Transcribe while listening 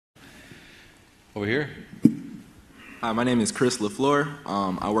Over here. Hi, my name is Chris LaFleur.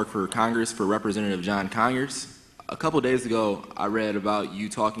 I work for Congress for Representative John Conyers. A couple days ago, I read about you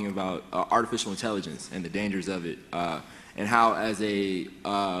talking about artificial intelligence and the dangers of it, and how as a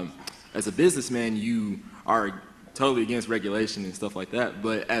businessman you are totally against regulation and stuff like that.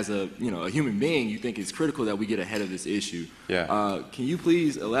 But as a human being, you think it's critical that we get ahead of this issue. Yeah. Can you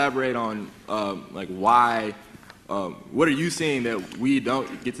please elaborate on like why? What are you seeing that we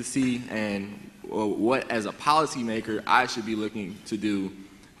don't get to see, and what, as a policymaker, I should be looking to do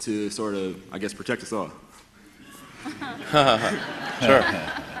to sort of, I guess, protect us all? Sure.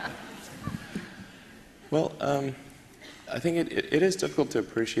 Well, I think it is difficult to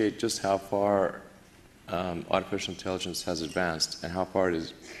appreciate just how far artificial intelligence has advanced and how far it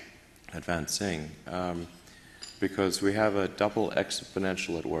is advancing, because we have a double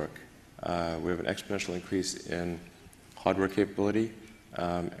exponential at work. We have an exponential increase in hardware capability,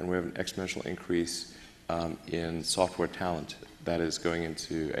 and we have an exponential increase in software talent that is going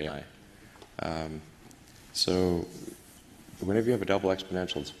into AI. So whenever you have a double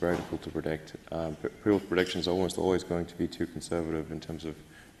exponential, it's very difficult to predict. People's predictions are almost always going to be too conservative in terms of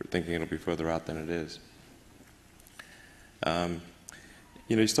thinking it'll be further out than it is.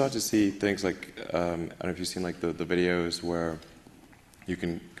 You start to see things like, I don't know if you've seen like the videos where you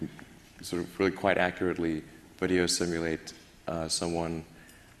can sort of really quite accurately video simulate someone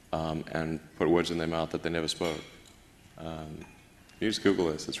and put words in their mouth that they never spoke. You just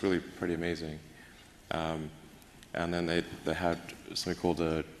Google this; it's really pretty amazing. And then they had something called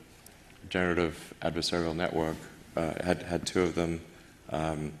a generative adversarial network. Had two of them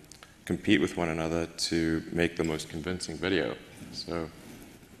compete with one another to make the most convincing video. So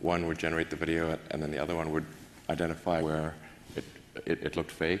one would generate the video, and then the other one would identify where it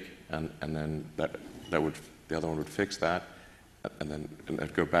looked fake, and then the other one would fix that, and then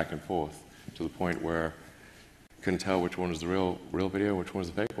it'd go back and forth to the point where you couldn't tell which one was the real video, which one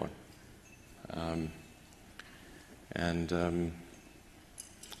was the fake one.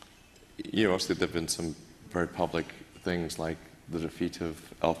 Obviously there have been some very public things like the defeat of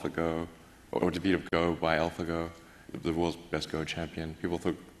AlphaGo, or defeat of Go by AlphaGo, the world's best Go champion. People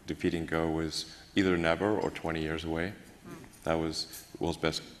thought defeating Go was either never or 20 years away. That was the world's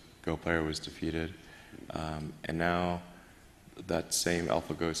best Go player was defeated. And now that same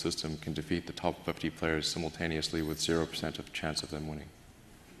AlphaGo system can defeat the top 50 players simultaneously with 0% of chance of them winning.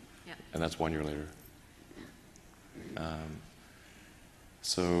 Yeah. And that's 1 year later.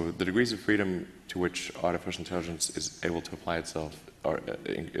 So the degrees of freedom to which artificial intelligence is able to apply itself are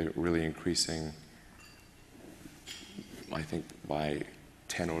really increasing, I think, by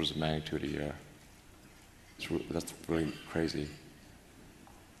 10 orders of magnitude a year. That's really crazy.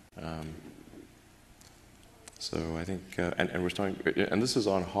 So I think, and we're starting, and this is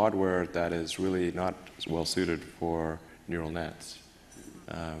on hardware that is really not well suited for neural nets.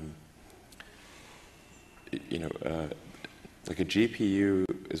 Like a GPU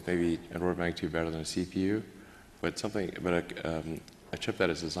is maybe an order of magnitude better than a CPU, but a chip that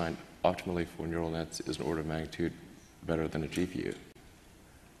is designed optimally for neural nets is an order of magnitude better than a GPU.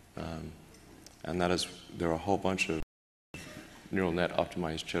 And there are a whole bunch of neural net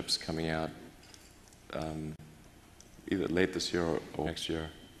optimized chips coming out either late this year or next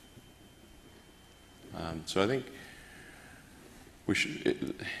year. So I think we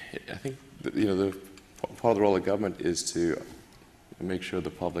should. I think the part of the role of government is to make sure the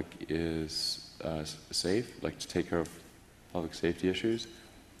public is safe, like to take care of public safety issues.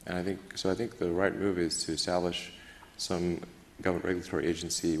 And I think the right move is to establish some government regulatory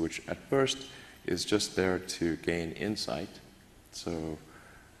agency, which at first is just there to gain insight. So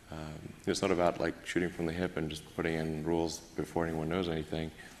it's not about like shooting from the hip and just putting in rules before anyone knows anything.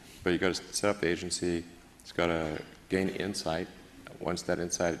 But you've got to set up the agency. It's got to gain insight. Once that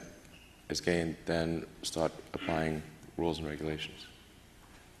insight is gained, then start applying rules and regulations.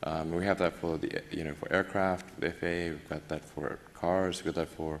 We have that for for aircraft, the FAA. We've got that for cars. We've got that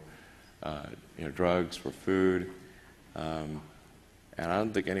for drugs, for food. And I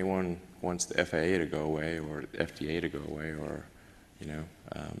don't think anyone wants the FAA to go away, or the FDA to go away, or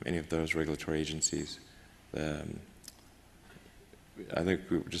any of those regulatory agencies. I think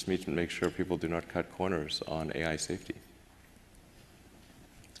we just need to make sure people do not cut corners on AI safety.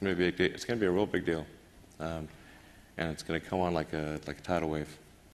 It's going to be a real big deal, and it's going to come on like a tidal wave.